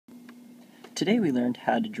Today we learned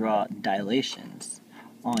how to draw dilations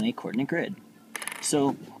on a coordinate grid.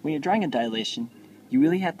 So when you're drawing a dilation, you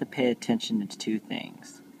really have to pay attention to two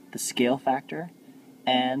things: the scale factor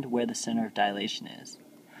and where the center of dilation is.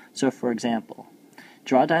 So for example,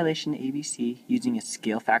 draw dilation ABC using a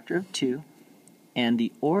scale factor of 2 and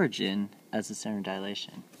the origin as the center of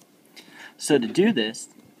dilation. So to do this,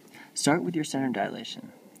 start with your center of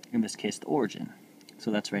dilation, in this case the origin.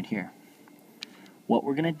 So that's right here. What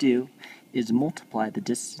we're going to do is multiply the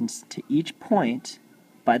distance to each point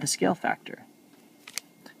by the scale factor.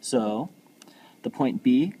 So the point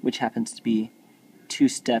B, which happens to be 2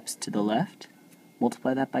 steps to the left,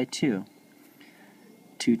 multiply that by 2.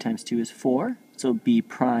 2 times 2 is 4, so B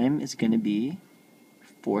prime is going to be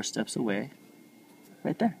 4 steps away,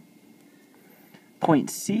 right there. Point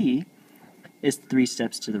C is 3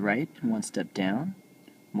 steps to the right and 1 step down.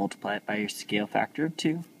 Multiply it by your scale factor of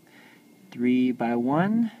 2. 3 by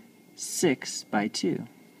 1, 6 by 2.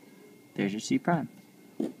 There's your C prime.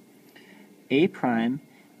 A prime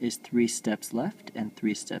is 3 steps left and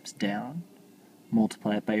 3 steps down.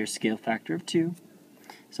 Multiply it by your scale factor of 2.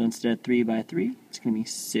 So instead of 3 by 3, it's going to be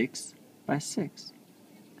 6 by 6.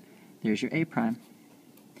 There's your A prime.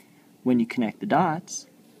 When you connect the dots,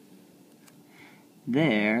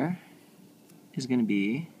 there is going to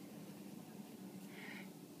be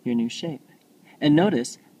your new shape. And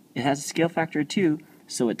notice, it has a scale factor of 2,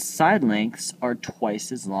 so its side lengths are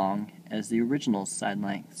twice as long as the original side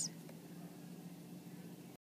lengths.